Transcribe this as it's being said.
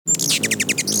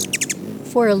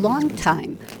For a long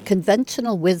time,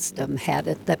 conventional wisdom had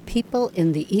it that people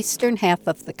in the eastern half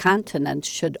of the continent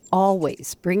should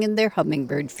always bring in their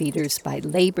hummingbird feeders by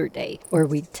Labor Day, or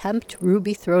we'd tempt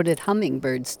ruby-throated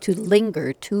hummingbirds to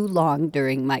linger too long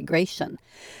during migration.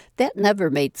 That never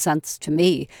made sense to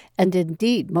me, and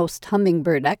indeed most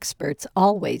hummingbird experts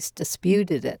always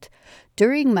disputed it.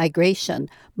 During migration,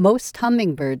 most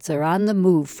hummingbirds are on the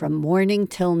move from morning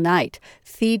till night,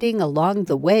 feeding along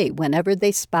the way whenever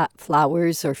they spot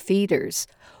flowers or feeders.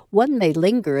 One may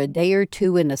linger a day or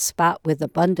two in a spot with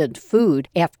abundant food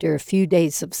after a few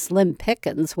days of slim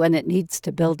pickings when it needs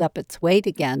to build up its weight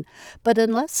again, but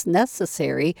unless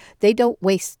necessary, they don't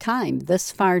waste time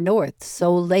this far north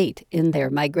so late in their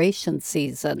migration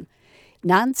season.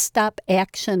 Nonstop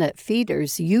action at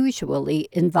feeders usually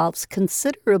involves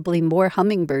considerably more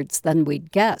hummingbirds than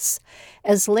we'd guess.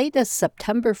 As late as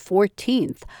September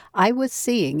 14th, I was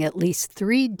seeing at least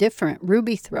 3 different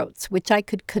ruby throats, which I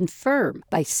could confirm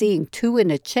by seeing 2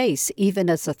 in a chase even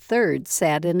as a third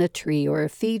sat in a tree or a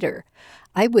feeder.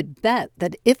 I would bet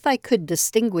that if I could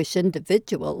distinguish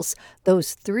individuals,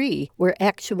 those 3 were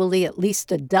actually at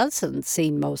least a dozen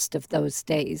seen most of those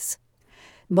days.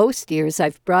 Most years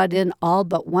I've brought in all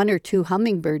but 1 or 2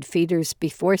 hummingbird feeders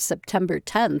before September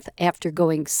 10th after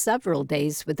going several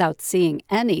days without seeing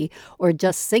any or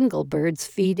just single birds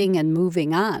feeding and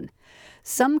moving on.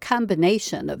 Some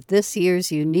combination of this year's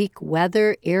unique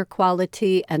weather, air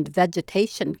quality, and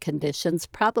vegetation conditions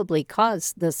probably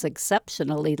caused this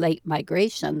exceptionally late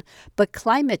migration, but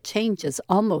climate change is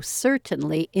almost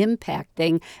certainly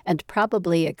impacting and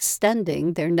probably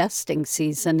extending their nesting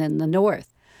season in the north.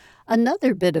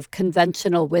 Another bit of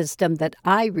conventional wisdom that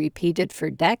I repeated for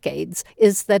decades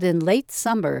is that in late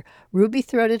summer,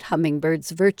 ruby-throated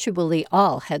hummingbirds virtually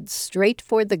all head straight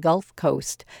for the Gulf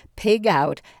Coast, pig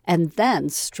out, and then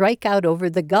strike out over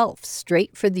the Gulf,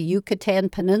 straight for the Yucatan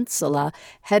Peninsula,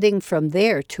 heading from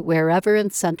there to wherever in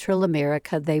Central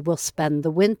America they will spend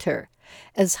the winter.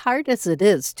 As hard as it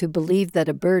is to believe that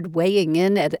a bird weighing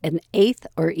in at an eighth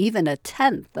or even a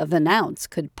tenth of an ounce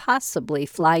could possibly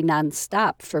fly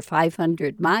nonstop for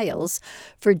 500 miles,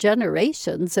 for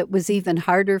generations it was even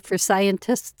harder for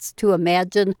scientists to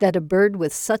imagine that a bird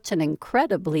with such an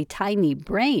incredibly tiny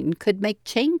brain could make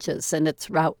changes in its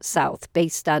route south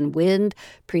based on wind,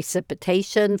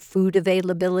 precipitation, food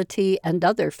availability, and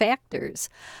other factors.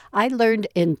 I learned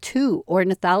in 2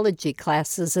 ornithology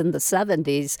classes in the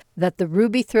 70s that the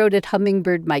ruby-throated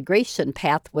hummingbird migration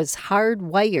path was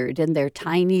hardwired in their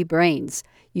tiny brains.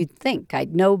 You'd think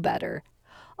I'd know better.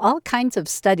 All kinds of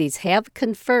studies have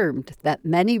confirmed that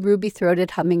many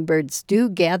ruby-throated hummingbirds do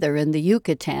gather in the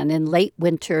Yucatan in late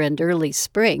winter and early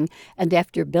spring, and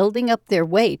after building up their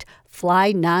weight,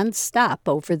 fly nonstop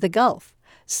over the Gulf.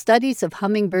 Studies of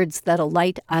hummingbirds that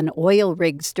alight on oil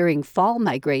rigs during fall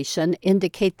migration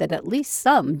indicate that at least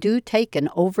some do take an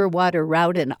overwater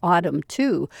route in autumn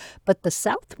too, but the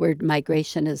southward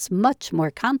migration is much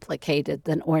more complicated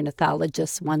than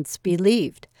ornithologists once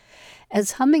believed.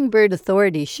 As Hummingbird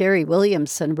authority Sherry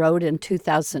Williamson wrote in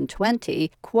 2020,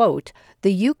 quote,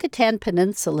 "The Yucatan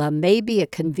Peninsula may be a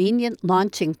convenient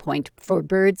launching point for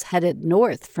birds headed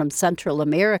north from Central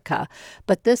America,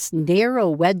 but this narrow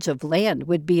wedge of land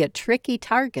would be a tricky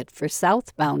target for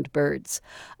southbound birds.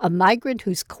 A migrant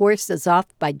whose course is off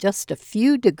by just a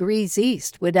few degrees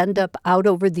east would end up out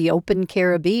over the open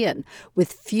Caribbean,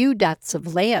 with few dots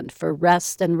of land for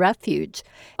rest and refuge.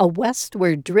 A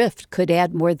westward drift could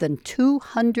add more than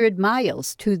 200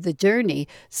 miles to the journey,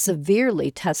 severely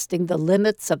testing the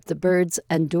limits of the bird's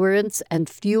endurance and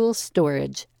fuel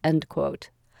storage," end quote.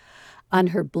 On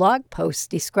her blog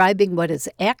post describing what is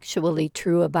actually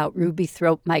true about ruby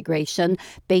throat migration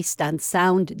based on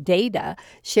sound data,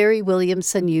 Sherry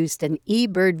Williamson used an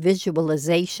eBird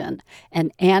visualization,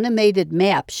 an animated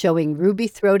map showing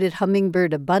ruby-throated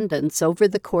hummingbird abundance over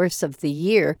the course of the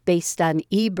year based on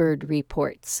eBird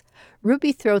reports.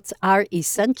 Ruby throats are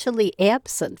essentially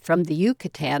absent from the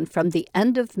Yucatan from the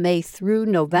end of May through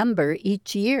November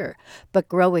each year, but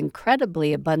grow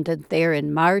incredibly abundant there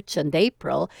in March and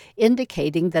April,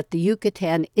 indicating that the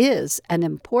Yucatan is an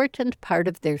important part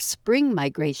of their spring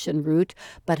migration route,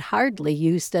 but hardly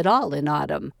used at all in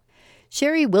autumn.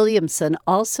 Sherry Williamson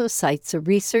also cites a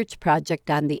research project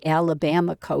on the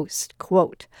Alabama coast.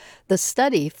 Quote, "The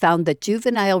study found that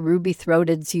juvenile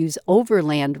ruby-throateds use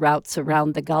overland routes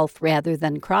around the Gulf rather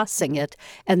than crossing it,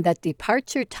 and that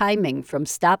departure timing from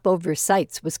stopover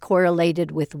sites was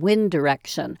correlated with wind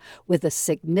direction, with a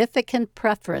significant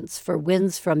preference for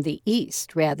winds from the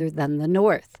east rather than the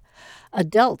north.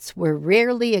 Adults were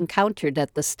rarely encountered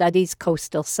at the study's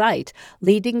coastal site,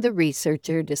 leading the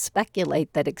researcher to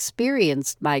speculate that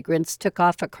experienced migrants took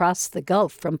off across the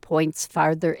Gulf from points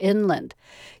farther inland.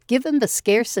 Given the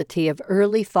scarcity of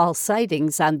early fall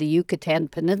sightings on the Yucatan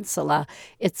Peninsula,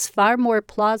 it's far more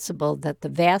plausible that the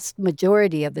vast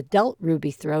majority of adult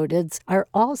ruby-throateds are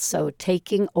also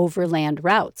taking overland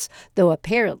routes, though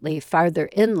apparently farther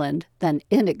inland than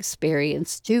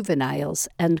inexperienced juveniles."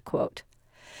 End quote.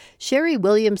 Sherry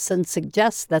Williamson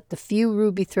suggests that the few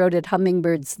ruby-throated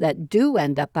hummingbirds that do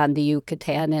end up on the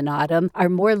Yucatan in autumn are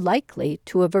more likely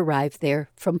to have arrived there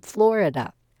from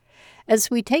Florida. As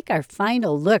we take our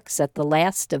final looks at the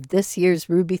last of this year's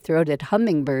ruby-throated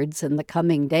hummingbirds in the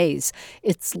coming days,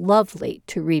 it's lovely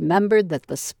to remember that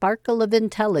the sparkle of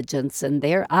intelligence in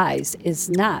their eyes is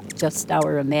not just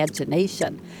our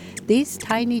imagination. These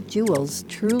tiny jewels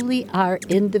truly are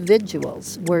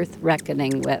individuals worth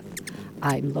reckoning with.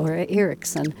 I'm Laura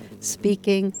Erickson,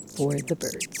 speaking for the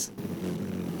birds.